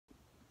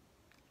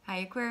Hi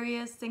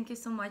Aquarius, thank you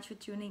so much for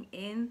tuning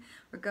in.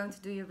 We're going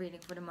to do your reading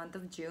for the month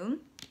of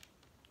June.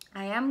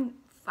 I am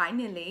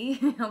finally,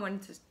 I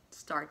wanted to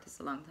start this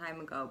a long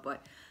time ago,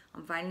 but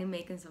I'm finally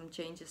making some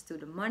changes to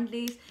the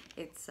monthlies.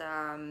 It's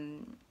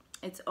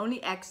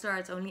only extra,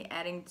 it's only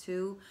adding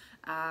two,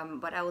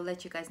 but I will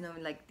let you guys know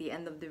like the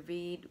end of the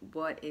read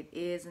what it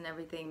is and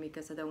everything,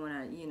 because I don't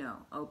want to, you know,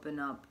 open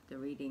up the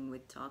reading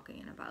with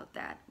talking about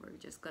that. We're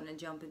just gonna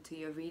jump into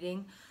your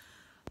reading.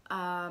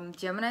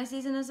 Gemini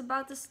season is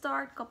about to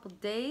start, couple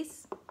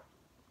days,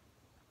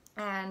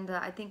 and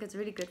I think it's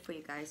really good for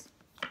you guys.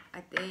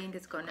 I think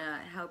it's gonna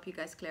help you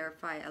guys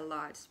clarify a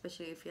lot,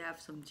 especially if you have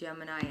some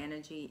Gemini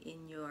energy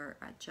in your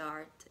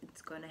chart.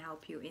 It's gonna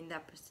help you in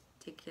that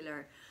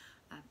particular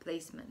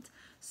placement.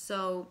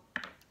 So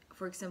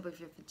for example, if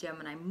you have a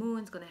Gemini moon,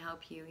 it's gonna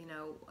help you, you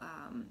know,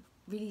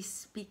 really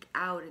speak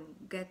out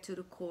and get to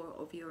the core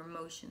of your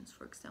emotions,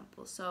 for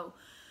example. So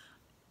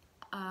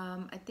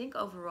I think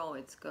overall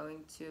it's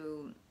going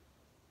to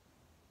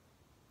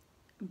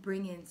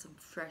bring in some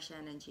fresh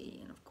energy,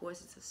 and of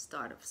course it's the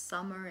start of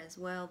summer as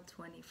well,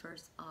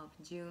 21st of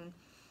June,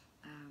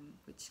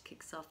 which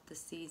kicks off the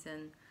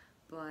season.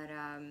 But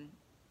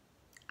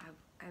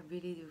I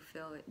really do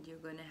feel that you're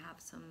going to have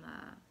some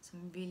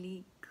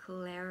really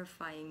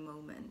clarifying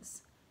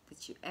moments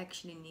that you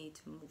actually need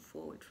to move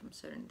forward from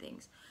certain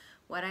things.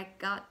 What I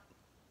kept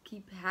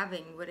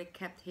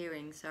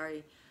hearing,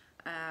 sorry,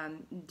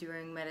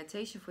 during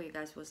meditation for you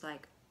guys was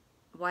like,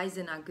 why is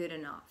it not good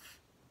enough?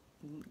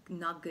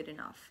 Not good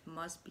enough,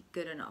 must be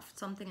good enough,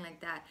 something like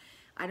that.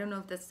 I don't know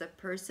if that's the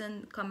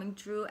person coming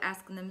through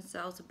asking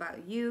themselves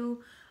about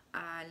you,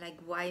 like,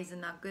 why is it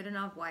not good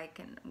enough? Why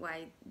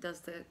does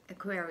the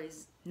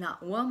Aquarius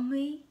not want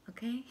me?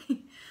 Okay.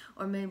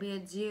 Or maybe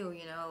it's you,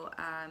 you know,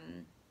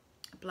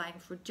 applying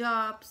for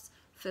jobs,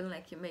 feeling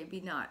like you're maybe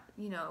not,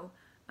 you know,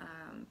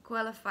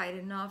 qualified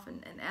enough,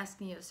 and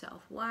asking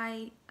yourself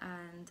why.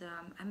 And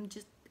I'm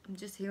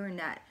just hearing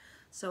that.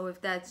 So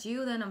if that's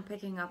you, then I'm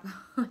picking up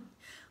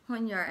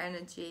on your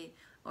energy,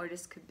 or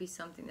this could be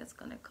something that's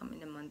gonna come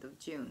in the month of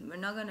June. We're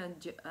not gonna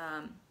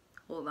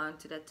hold on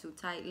to that too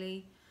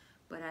tightly,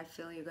 but I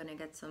feel you're gonna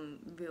get some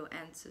real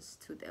answers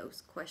to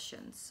those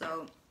questions.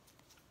 So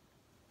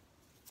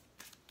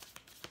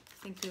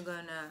I think you're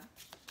gonna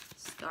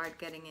start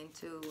getting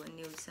into a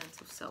new sense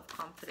of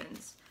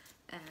self-confidence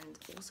and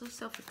also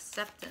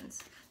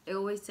self-acceptance. They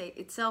always say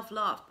it's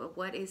self-love, but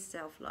what is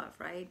self-love,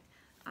 right?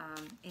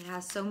 It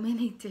has so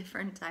many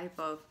different type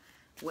of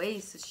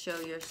ways to show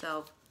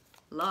yourself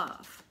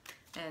love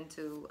and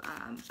to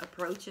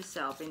approach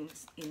yourself in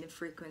the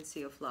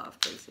frequency of love,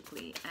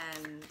 basically.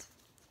 And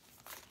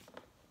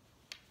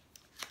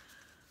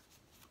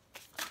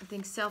I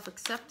think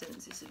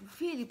self-acceptance is a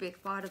really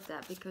big part of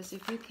that, because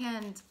if you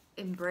can't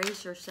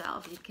embrace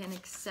yourself, you can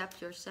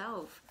accept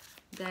yourself,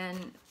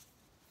 then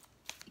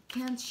you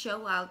can't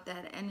show out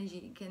that energy.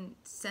 You can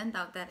send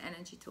out that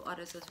energy to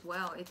others as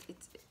well.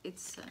 It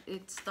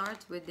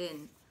starts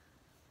within.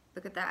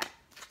 Look at that.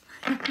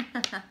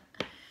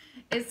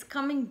 It's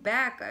coming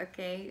back,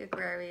 okay,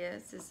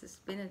 Aquarius. This has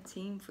been a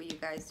theme for you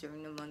guys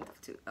during the month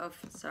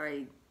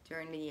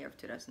during the year of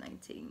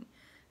 2019.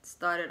 It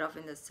started off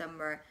in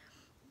December.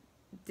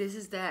 This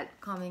is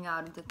that coming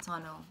out of the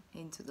tunnel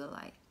into the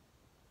light.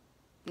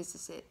 This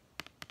is it.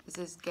 This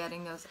is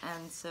getting those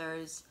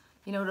answers.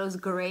 You know, those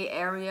gray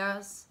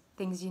areas,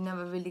 things you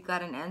never really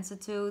got an answer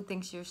to,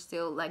 things you're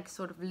still like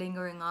sort of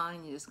lingering on,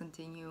 and you're just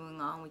continuing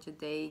on with your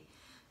day,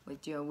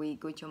 with your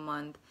week, with your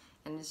month,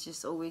 and it's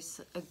just always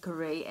a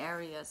gray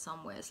area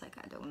somewhere. It's like,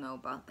 I don't know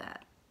about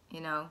that, you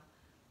know,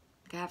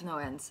 like, I have no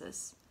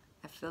answers.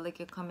 I feel like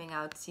you're coming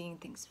out seeing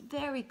things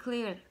very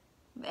clear,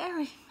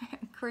 very,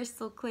 very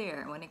crystal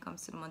clear when it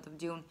comes to the month of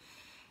June.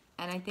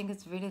 And I think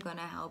it's really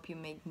gonna help you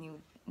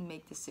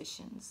make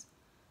decisions.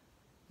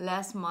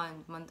 Last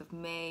month of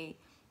May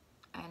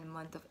and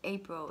month of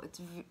April,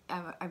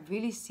 I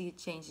really see a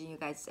change in you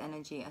guys'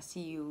 energy. I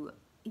see you,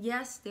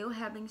 yes, still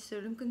having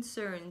certain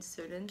concerns,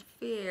 certain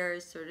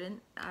fears,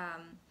 certain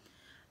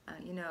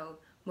you know,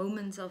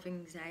 moments of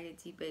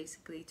anxiety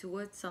basically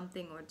towards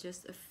something, or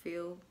just a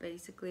feel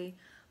basically.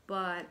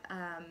 But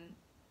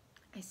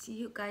I see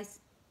you guys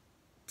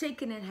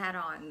taking it head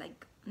on,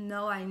 like,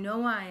 no, I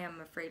know I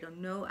am afraid, or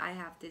no, I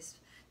have these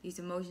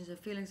emotions and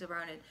feelings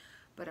around it,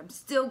 but I'm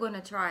still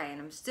gonna try, and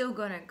I'm still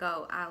gonna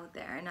go out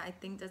there. And I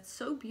think that's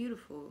so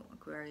beautiful,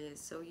 Aquarius.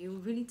 So you're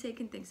really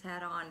taking things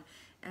head on,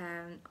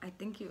 and I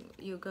think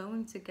you're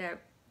going to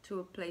get to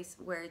a place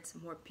where it's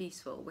more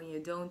peaceful, when you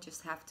don't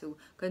just have to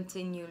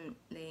continuing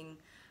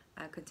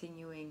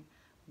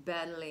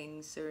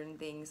battling certain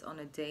things on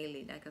a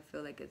daily. Like, I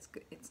feel like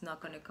it's not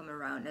gonna come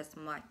around as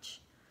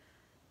much,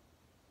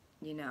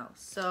 you know.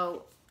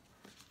 So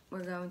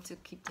we're going to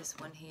keep this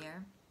one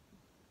here.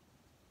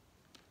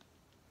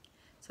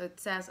 So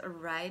it says a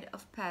rite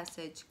of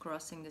passage,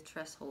 crossing the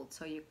threshold.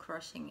 So you're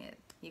crushing it.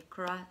 You're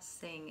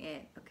crossing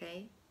it,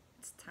 okay?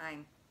 It's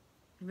time.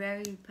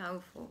 Very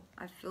powerful.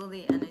 I feel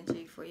the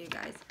energy for you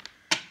guys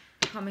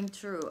coming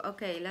through.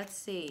 Okay, let's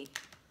see.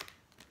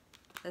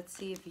 Let's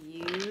see if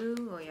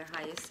you or your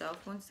higher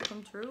yourself wants to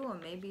come true, or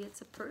maybe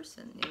it's a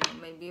person, you know,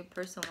 maybe a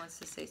person wants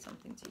to say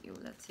something to you.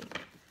 Let's see.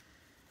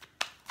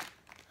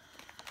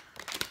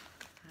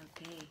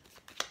 Okay.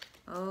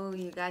 Oh,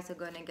 you guys are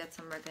going to get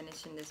some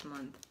recognition this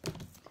month.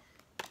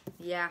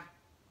 Yeah.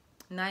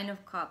 9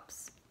 of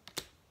Cups.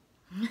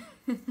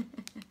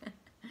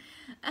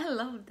 I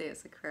love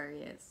this,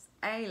 Aquarius.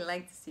 I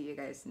like to see you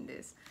guys in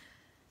this.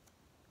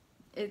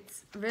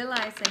 It's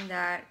realizing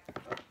that,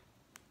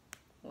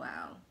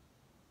 wow,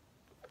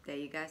 there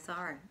you guys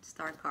are,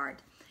 Star card.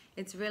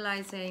 It's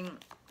realizing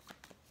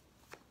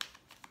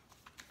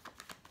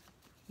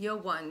your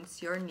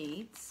wants, your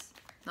needs,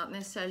 not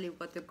necessarily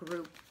what the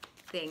group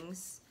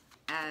thinks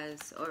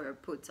as or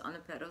puts on a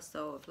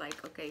pedestal of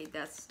like, okay,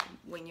 that's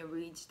when you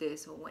reach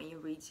this or when you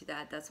reach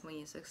that, that's when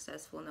you're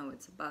successful. No,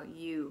 it's about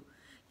you.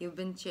 You've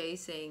been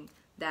chasing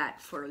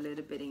that for a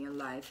little bit in your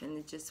life and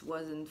it just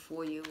wasn't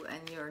for you,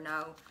 and you're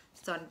now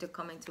starting to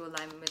come into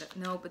alignment with it.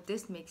 No, but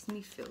this makes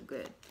me feel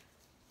good.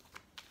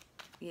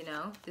 You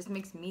know, this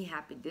makes me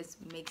happy. This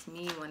makes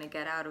me want to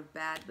get out of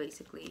bed,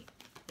 basically.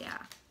 Yeah.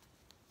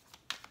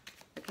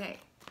 Okay.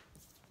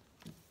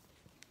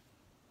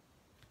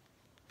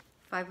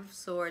 5 of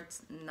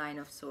Swords, 9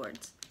 of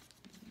Swords.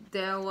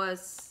 There,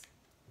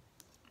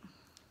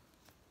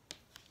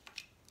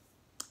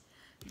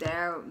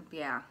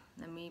 yeah,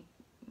 let me,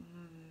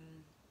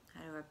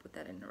 how do I put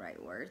that in the right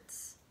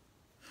words?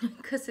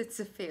 Because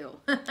it's a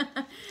feel. And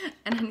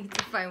I need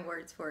to find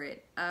words for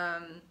it.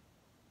 A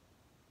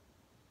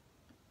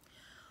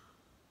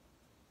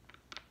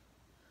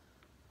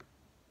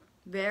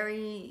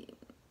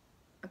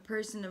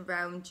person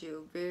around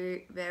you,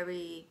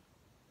 very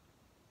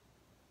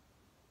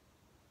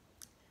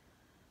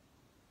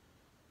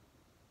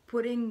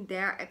putting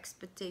their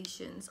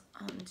expectations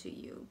onto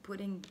you,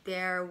 putting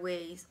their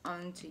ways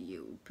onto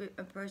you.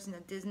 A person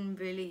that didn't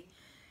really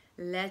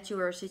let you,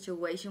 or a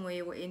situation where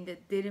you were in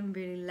that didn't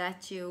really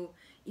let you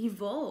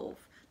evolve.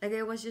 Like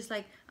it was just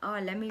like, oh,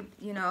 let me,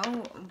 you know,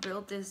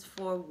 build this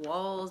 4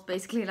 walls,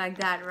 basically like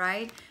that,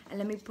 right? And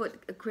let me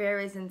put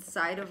Aquarius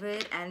inside of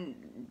it, and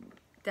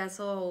that's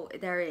all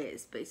there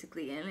is,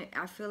 basically. And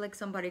I feel like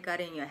somebody got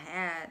in your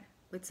head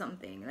with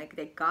something, like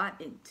they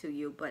got into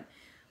you, but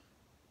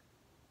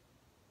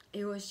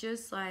it was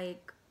just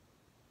like,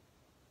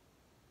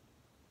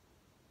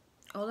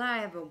 all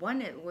I ever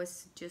wanted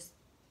was just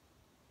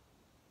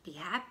be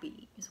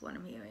happy, is what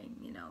I'm hearing,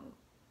 you know.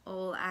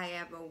 All I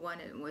ever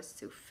wanted was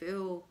to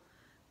feel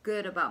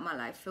good about my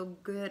life, feel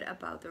good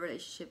about the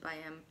relationship I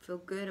am, feel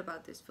good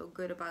about this, feel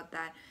good about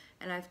that.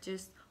 And I've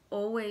just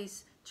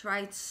always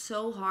tried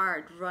so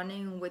hard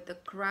running with the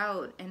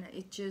crowd, and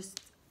it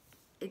just,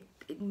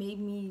 it made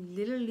me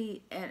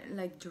literally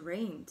like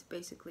drained,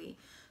 basically.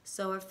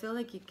 So I feel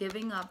like you're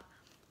giving up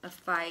a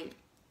fight.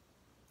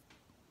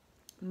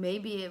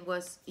 Maybe it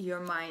was your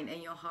mind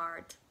and your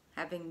heart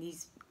having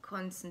these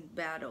constant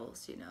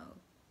battles, you know.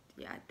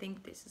 Yeah, I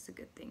think this is a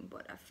good thing,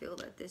 but I feel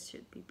that this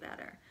should be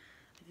better.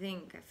 I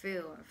think, I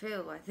feel,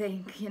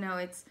 you know,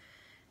 it's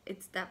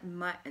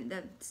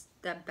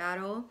that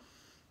battle.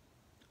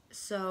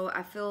 So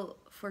I feel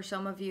for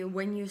some of you,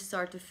 when you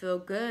start to feel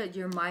good,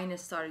 your mind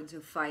is starting to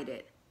fight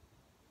it.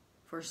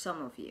 For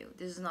some of you,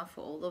 this is not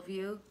for all of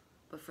you,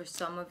 but for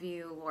some of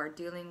you who are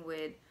dealing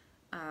with,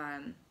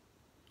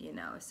 you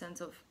know, a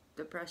sense of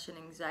depression,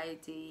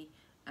 anxiety,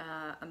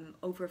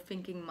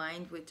 overthinking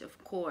mind, which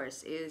of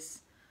course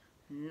is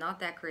not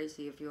that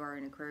crazy if you are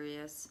in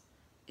Aquarius.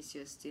 It's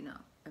just, you know,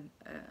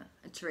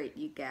 a trait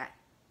you get.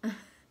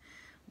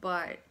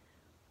 But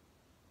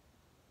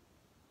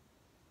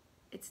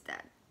it's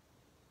that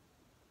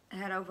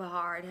head over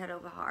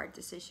heart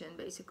decision,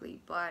 basically.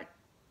 But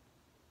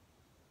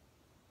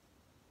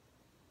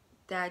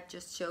that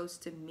just shows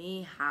to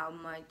me how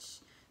much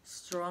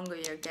stronger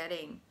you're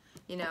getting,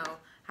 you know,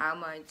 how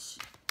much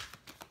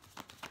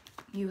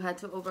you had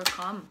to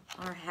overcome,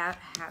 or have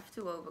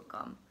to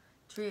overcome.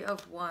 3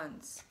 of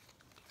Wands.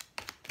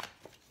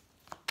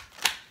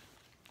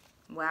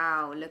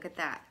 Wow, look at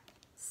that.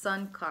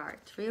 Sun card.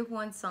 3 of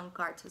Wands, Sun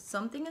card. So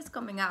something is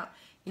coming out.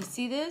 You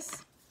see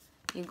this?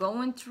 You're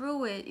going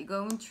through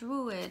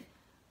it.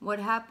 What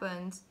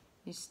happens?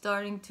 You're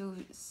starting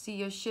to see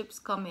your ships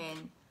come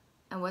in.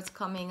 And what's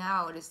coming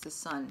out is the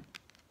Sun.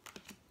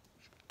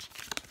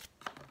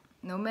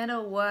 No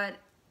matter what,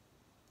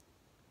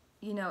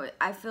 you know,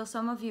 I feel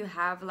some of you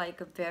have like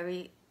a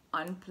very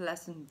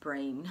unpleasant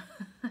brain.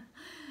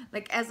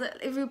 Like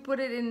if you put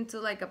it into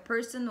like a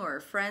person or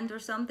a friend or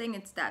something,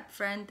 it's that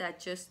friend that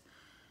just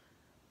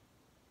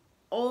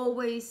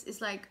always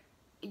is like,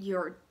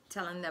 you're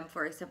telling them,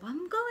 for example,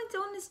 I'm going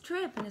on this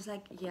trip, and it's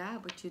like, yeah,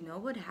 but you know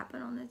what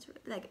happened on that trip?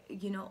 Like,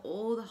 you know,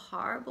 all the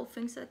horrible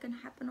things that can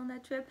happen on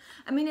that trip.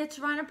 I mean, they're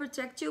trying to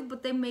protect you,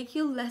 but they make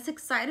you less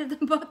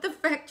excited about the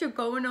fact you're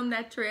going on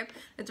that trip.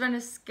 They're trying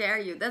to scare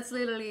you. That's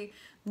literally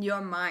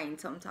your mind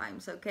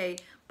sometimes, okay?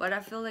 But I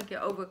feel like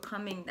you're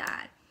overcoming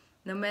that.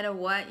 No matter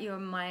what your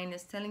mind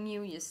is telling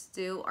you, you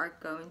still are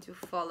going to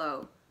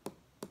follow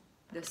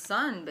the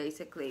Sun,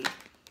 basically.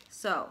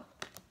 So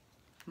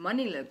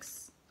money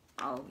looks,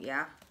 oh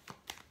yeah,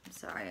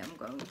 Sorry, I'm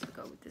going to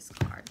go with this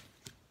card.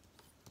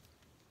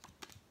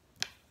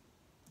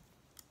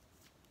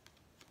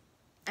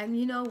 And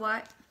you know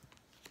what?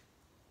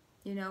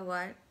 You know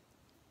what?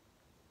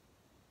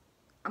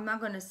 I'm not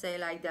going to say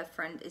like that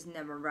friend is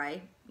never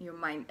right. Your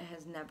mind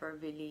has never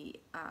really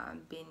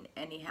been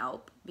any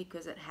help,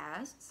 because it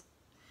has.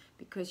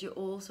 Because you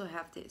also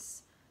have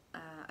this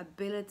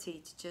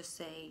ability to just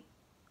say,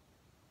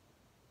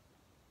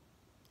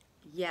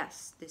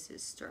 yes, this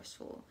is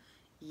stressful.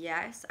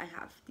 Yes, I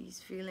have these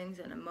feelings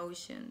and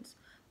emotions.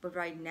 But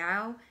right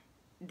now,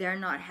 they're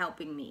not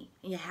helping me.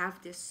 And you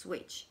have this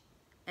switch.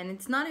 And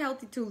it's not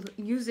healthy to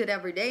use it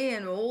every day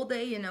and all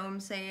day, you know what I'm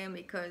saying?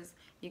 Because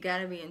you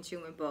gotta be in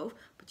tune with both.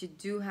 But you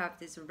do have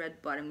this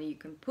red button that you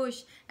can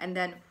push, and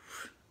then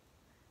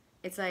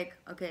it's like,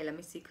 okay, let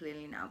me see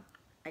clearly now.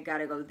 I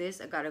gotta go this,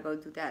 I gotta go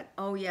do that.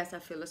 Oh yes, I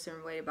feel a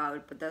certain way about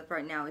it, but that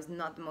right now is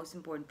not the most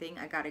important thing.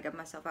 I gotta get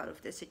myself out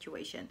of this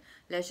situation.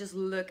 Let's just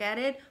look at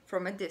it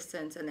from a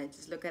distance, and then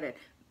just look at it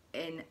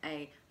in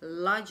a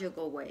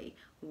logical way.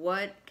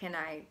 What can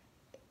I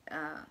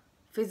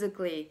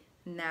physically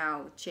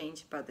now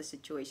change about the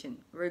situation,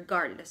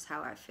 regardless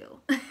how I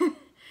feel?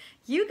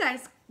 You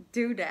guys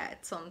do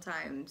that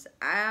sometimes.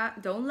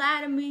 Don't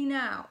lie to me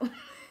now.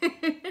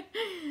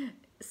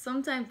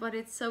 Sometimes, but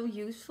it's so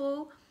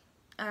useful,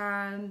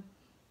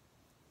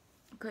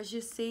 because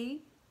you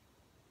see,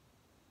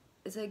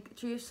 it's like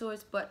Three of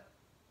Swords, but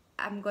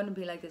I'm gonna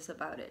be like this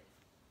about it,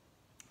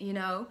 you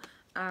know.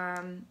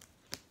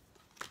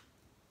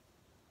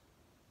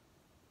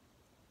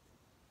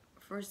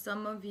 For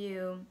some of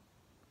you,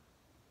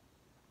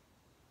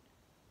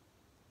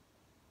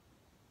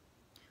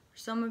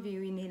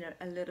 you need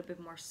a little bit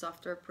more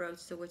softer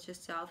approach towards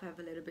yourself. Have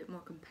a little bit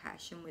more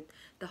compassion with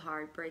the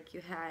heartbreak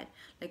you had.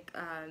 Like,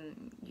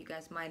 you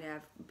guys might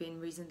have been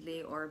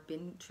recently or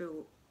been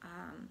through,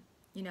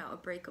 you know, a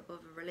breakup of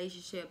a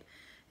relationship,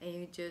 and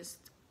you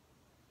just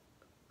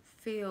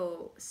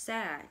feel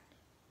sad.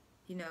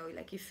 You know,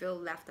 like you feel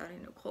left out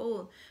in the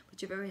cold,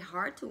 but you're very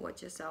hard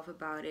towards yourself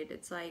about it.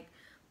 It's like,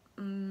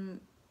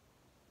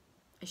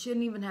 I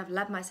shouldn't even have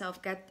let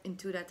myself get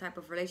into that type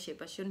of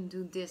relationship. I shouldn't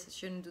do this, I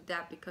shouldn't do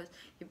that, because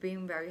you're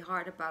being very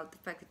hard about the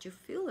fact that you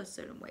feel a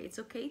certain way. It's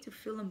okay to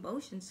feel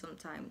emotions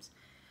sometimes.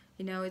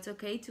 You know, it's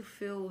okay to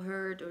feel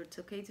hurt, or it's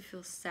okay to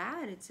feel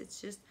sad.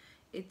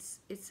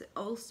 It's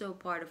also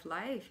part of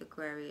life,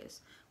 Aquarius.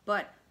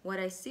 But what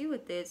I see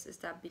with this is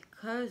that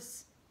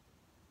because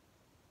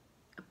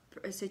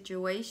a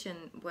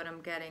situation, what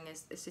I'm getting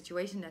is a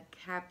situation that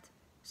kept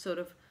sort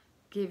of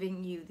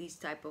giving you these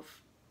type of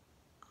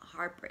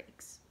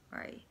heartbreaks,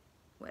 right?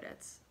 Whether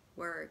it's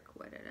work,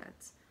 whether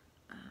that's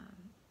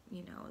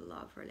you know, a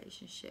love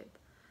relationship,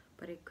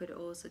 but it could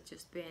also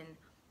just been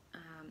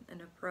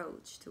an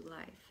approach to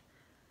life,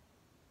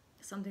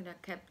 something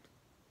that kept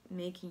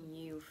making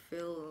you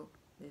feel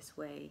this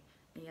way,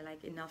 and you're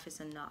like, enough is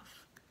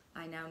enough.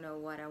 I now know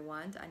what I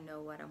want, I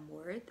know what I'm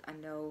worth, I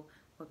know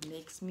what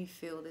makes me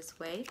feel this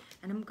way,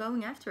 and I'm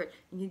going after it.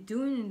 And you're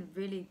doing it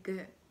really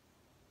good,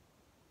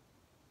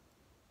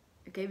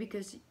 okay?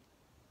 Because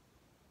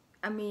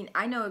I mean,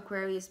 I know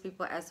Aquarius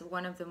people as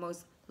one of the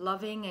most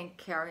loving and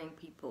caring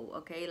people,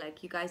 okay?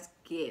 Like, you guys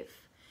give.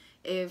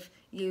 If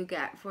you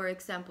get, for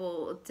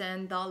example,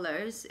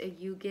 $10,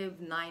 you give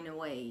 9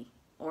 away,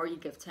 or you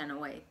give 10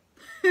 away.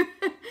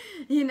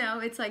 You know,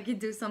 it's like you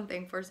do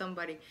something for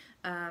somebody.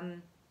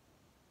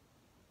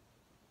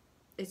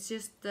 It's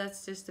just,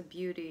 that's just the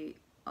beauty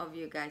of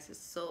you guys'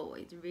 soul.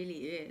 It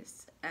really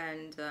is.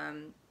 And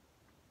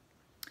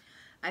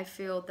I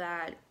feel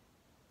that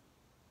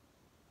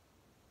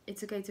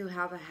it's okay to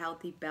have a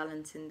healthy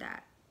balance in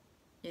that,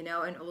 you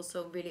know, and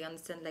also really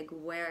understand, like,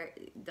 where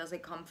does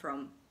it come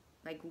from?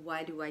 Like,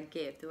 why do I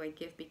give? Do I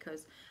give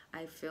because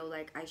I feel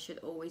like I should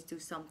always do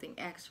something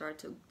extra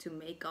to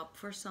make up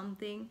for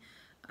something?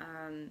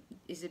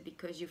 Is it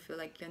because you feel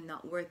like you're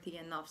not worthy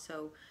enough,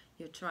 so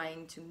you're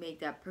trying to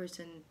make that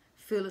person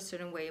feel a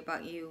certain way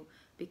about you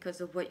because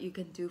of what you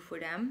can do for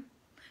them?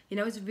 You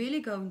know, it's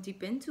really going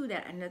deep into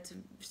that, and that's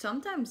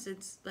sometimes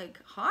it's like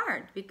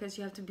hard because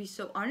you have to be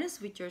so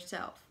honest with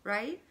yourself,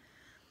 right?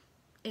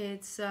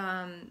 It's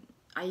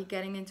are you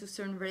getting into a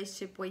certain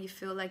relationship where you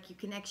feel like you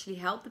can actually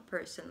help the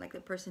person, like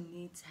the person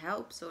needs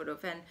help, sort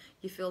of, and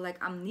you feel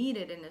like, I'm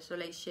needed in this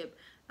relationship?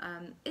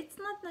 It's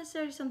not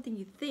necessarily something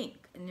you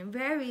think, and you're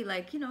very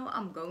like, you know,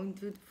 I'm going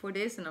for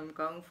this and I'm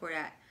going for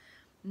that.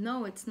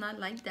 No, it's not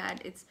like that.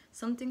 It's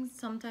something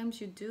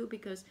sometimes you do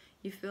because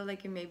you feel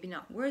like you're maybe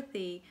not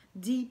worthy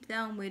deep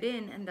down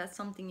within, and that's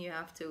something you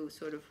have to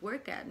sort of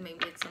work at.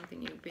 Maybe it's something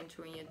you've been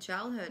through in your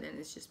childhood and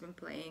it's just been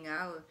playing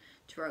out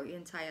throughout your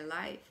entire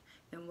life.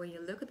 And when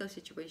you look at those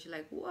situations, you're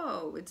like,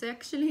 whoa, it's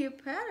actually a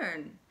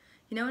pattern.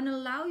 You know, and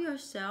allow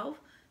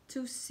yourself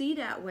to see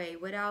that way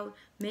without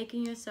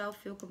making yourself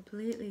feel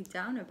completely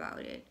down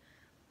about it.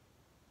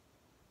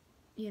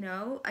 You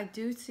know, I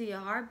do see a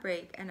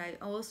heartbreak, and I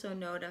also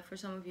know that for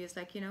some of you it's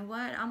like, you know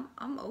what,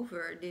 I'm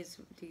over these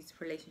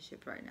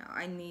relationships right now.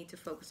 I need to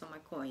focus on my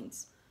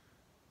coins.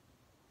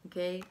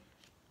 Okay?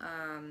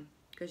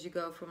 Because you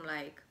go from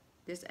like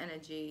this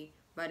energy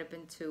right up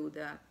into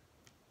the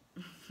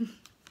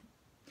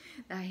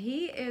now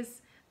he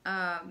is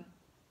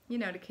you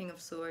know, the King of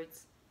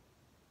Swords.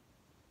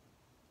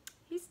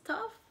 He's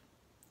tough,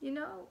 you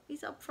know,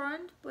 he's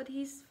upfront, but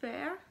he's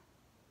fair.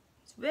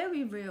 It's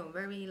very real,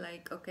 very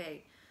like,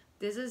 okay,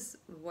 this is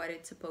what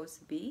it's supposed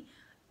to be,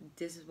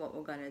 this is what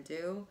we're gonna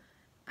do.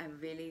 I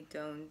really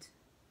don't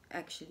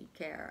actually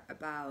care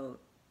about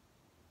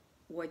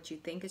what you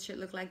think it should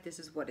look like. This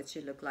is what it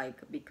should look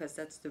like, because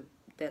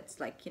that's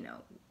like, you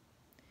know,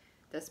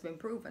 that's been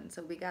proven.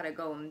 So we gotta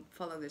go and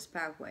follow this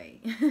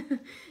pathway.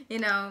 You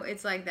know,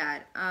 it's like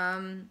that.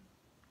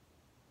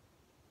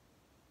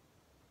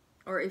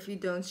 Or if you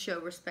don't show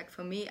respect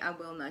for me, I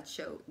will not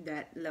show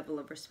that level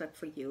of respect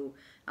for you.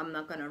 I'm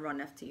not gonna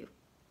run after you.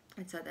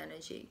 It's that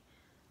energy.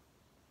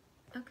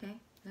 Okay,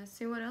 let's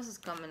see what else is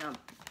coming up.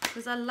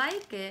 Because I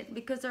like it,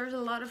 because there's a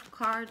lot of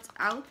cards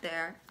out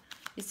there.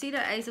 You see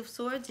the Ace of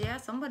Swords? Yeah,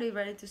 somebody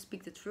ready to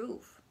speak the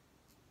truth.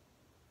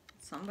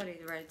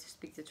 Somebody's ready to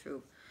speak the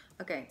truth.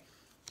 Okay,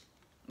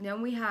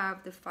 then we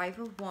have the Five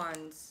of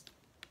Wands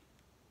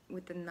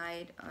with the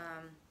Knight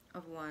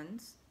of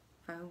Wands.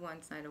 Five of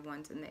Wands, Knight of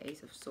Wands, and the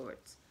Ace of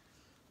Swords.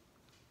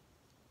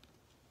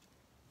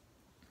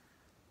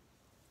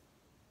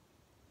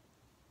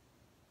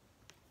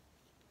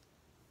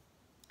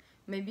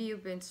 Maybe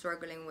you've been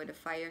struggling with a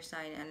fire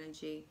sign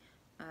energy.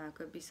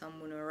 Could be Sun,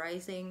 Moon, or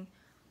Rising.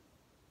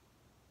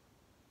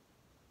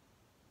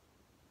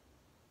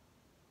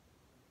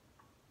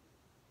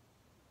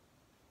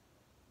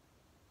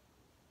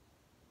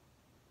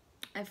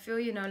 I feel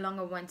you no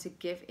longer want to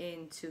give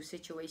in to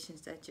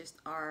situations that just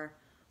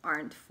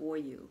aren't for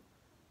you.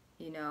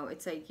 You know,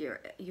 it's like you're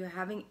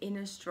having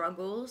inner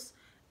struggles,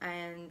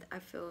 and I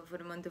feel for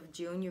the month of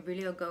June you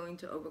really are going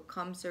to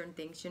overcome certain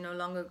things. You're no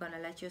longer going to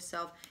let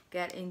yourself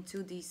get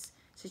into these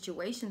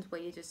situations where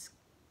you just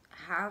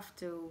have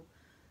to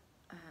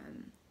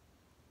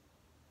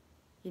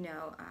you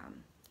know,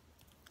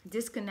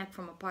 disconnect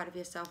from a part of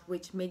yourself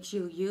which makes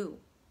you you,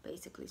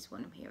 basically is what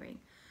I'm hearing.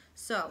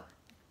 So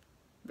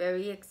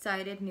very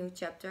excited, new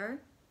chapter.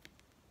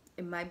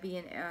 It might be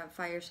a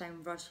fire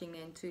sign rushing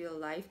into your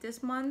life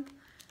this month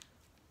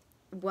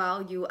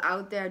while you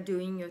out there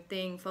doing your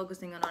thing,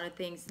 focusing on other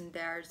things, and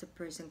there's a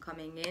person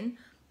coming in.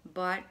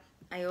 But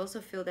I also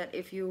feel that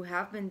if you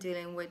have been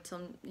dealing with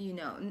some, you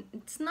know,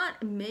 it's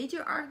not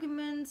major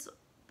arguments,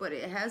 but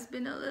it has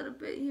been a little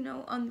bit, you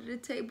know, under the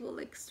table,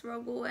 like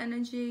struggle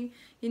energy,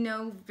 you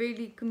know,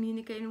 really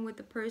communicating with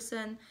the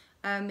person.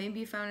 Maybe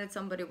you found that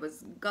somebody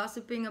was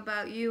gossiping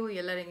about you.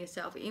 You're letting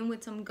yourself in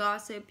with some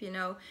gossip, you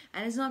know,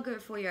 and it's not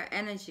good for your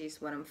energy is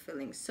what I'm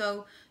feeling.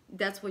 So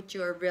that's what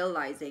you're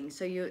realizing.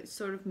 So you're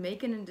sort of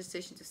making a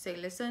decision to say,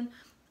 listen,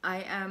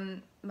 I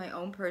am my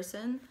own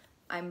person.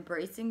 I'm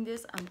embracing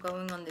this. I'm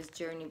going on this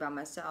journey by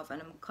myself,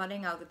 and I'm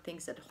cutting out the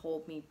things that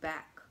hold me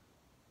back.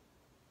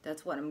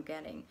 That's what I'm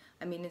getting.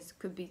 I mean, it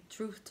could be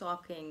truth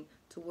talking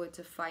towards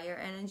a fire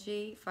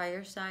energy,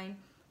 fire sign.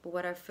 But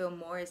what I feel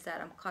more is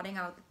that I'm cutting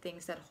out the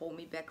things that hold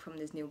me back from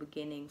this new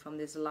beginning, from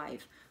this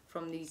life,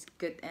 from these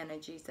good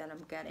energies that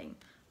I'm getting.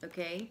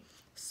 Okay?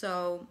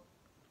 So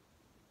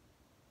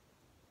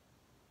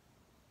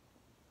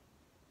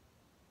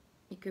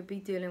you could be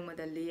dealing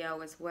with a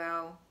Leo as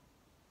well.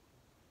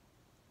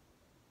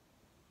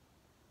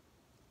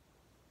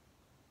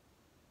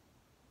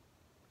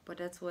 But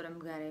that's what I'm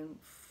getting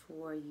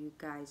for you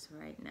guys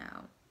right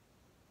now.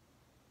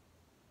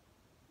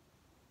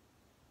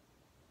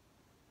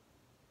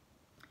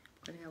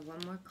 I'm gonna have one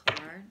more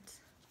card.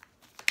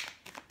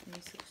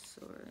 Ace of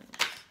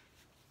Swords.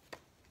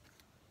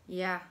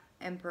 Yeah,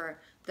 Emperor.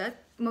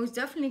 That most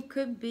definitely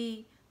could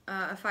be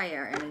a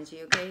fire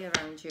energy, okay,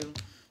 around you.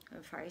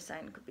 A fire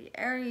sign could be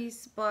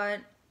Aries, but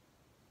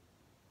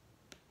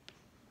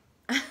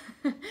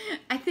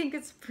I think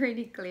it's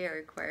pretty clear,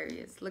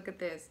 Aquarius. Look at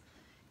this.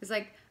 It's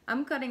like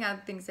I'm cutting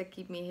out things that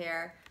keep me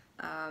here.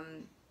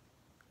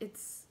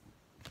 It's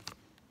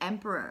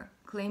Emperor,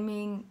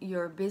 claiming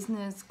your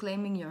business,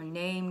 claiming your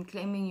name,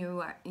 claiming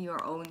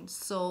your own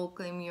soul,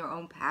 claiming your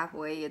own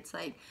pathway. It's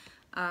like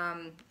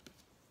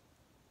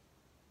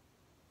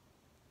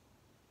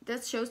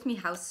that shows me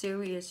how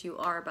serious you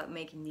are about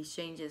making these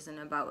changes and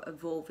about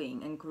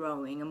evolving and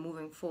growing and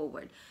moving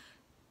forward.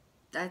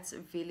 That's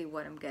really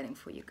what I'm getting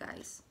for you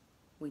guys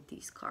with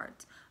these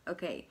cards.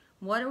 Okay,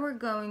 what we're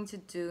going to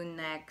do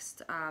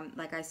next,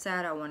 like I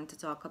said, I wanted to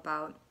talk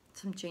about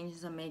some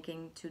changes I'm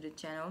making to the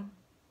channel.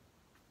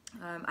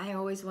 I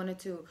always wanted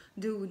to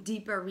do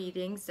deeper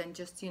readings than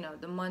just, you know,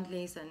 the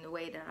monthlies and the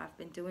way that I've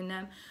been doing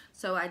them.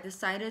 So I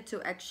decided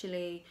to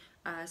actually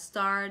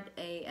start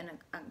an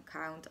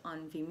account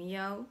on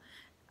Vimeo.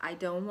 I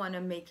don't want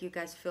to make you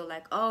guys feel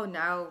like, oh,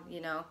 now, you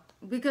know,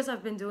 because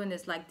I've been doing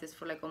this like this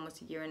for like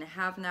almost a year and a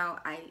half now,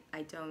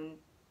 I don't,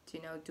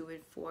 you know, do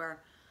it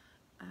for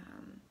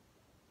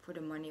the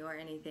money or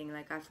anything.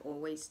 Like I've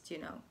always, you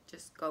know,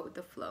 just go with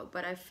the flow.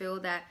 But I feel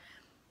that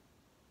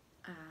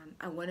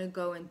I want to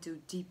go and do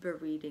deeper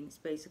readings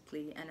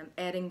basically, and I'm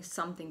adding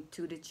something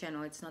to the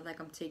channel. It's not like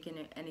I'm taking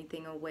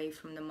anything away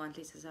from the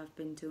monthlies as I've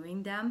been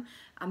doing them.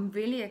 I'm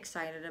really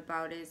excited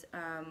about it.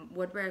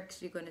 What we're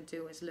actually going to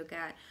do is look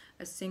at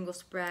a single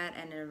spread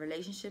and a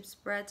relationship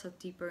spread, so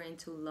deeper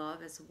into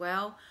love as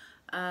well.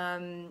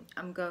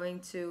 I'm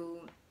going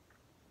to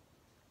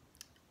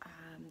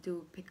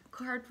do pick a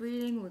card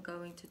reading. We're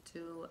going to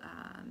do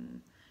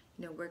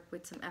you know, work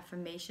with some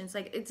affirmations.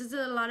 Like, it's just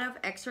a lot of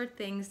extra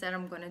things that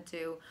I'm gonna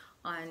do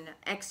on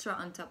extra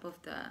on top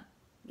of the,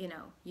 you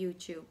know,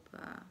 YouTube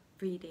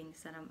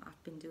readings that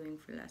I've been doing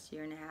for the last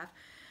year and a half,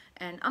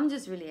 and I'm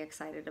just really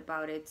excited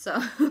about it.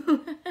 So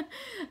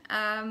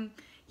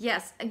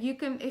yes, you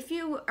can, if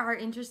you are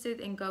interested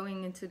in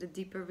going into the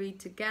deeper read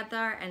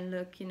together and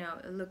look, you know,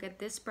 look at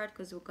this spread,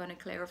 because we're going to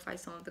clarify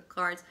some of the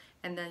cards,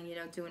 and then, you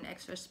know, do an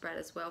extra spread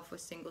as well for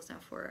singles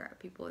and for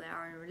people that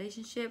are in a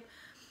relationship.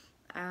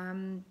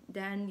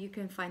 Then you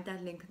can find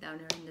that link down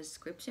here in the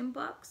description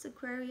box,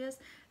 Aquarius,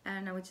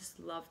 and I would just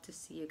love to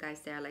see you guys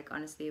there. Like,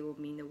 honestly, it would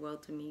mean the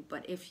world to me.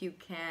 But if you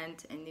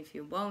can't and if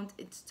you won't,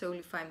 it's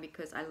totally fine,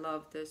 because I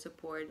love the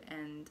support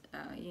and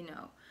you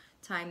know,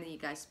 time that you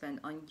guys spend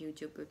on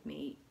YouTube with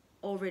me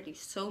already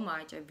so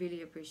much. I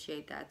really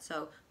appreciate that.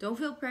 So don't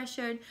feel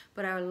pressured,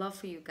 but I would love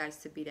for you guys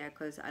to be there,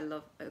 because I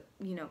love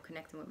you know,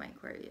 connecting with my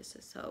Aquarius.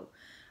 So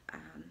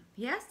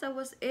yes, that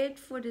was it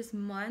for this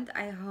month.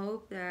 I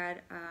hope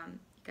that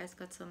you guys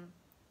got some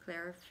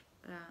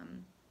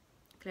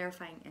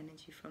clarifying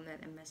energy from that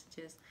and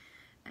messages.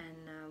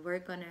 And we're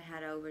gonna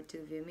head over to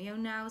Vimeo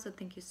now. So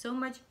thank you so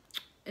much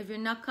if you're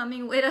not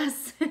coming with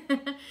us.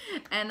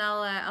 And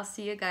I'll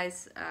see you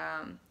guys.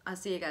 I'll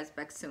see you guys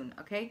back soon.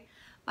 Okay,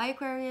 bye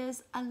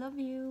Aquarius. I love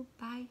you.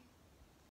 Bye.